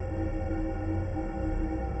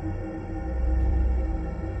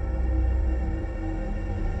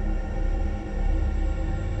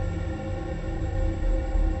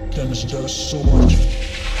acceptance does so much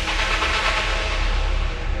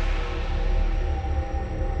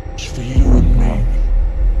for you and me.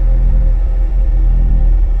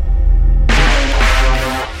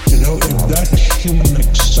 You know, if that human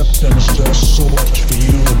acceptance does so much for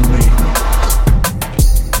you and me,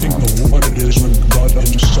 think of what it is when God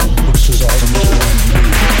himself puts his arms around me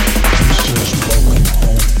and says, welcome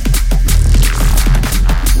home.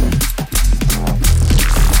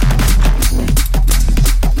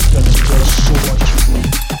 That does so much for you.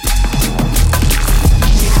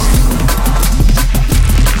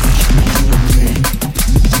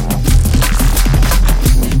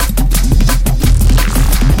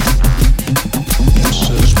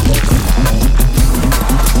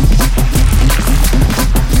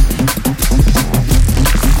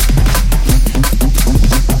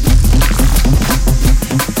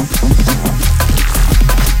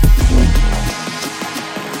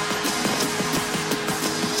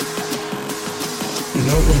 You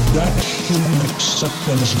know, if that human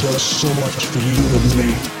acceptance does so much for you and me,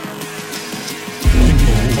 think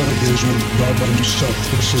of what it is when God himself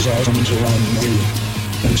puts his arms around me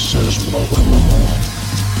and says, welcome home.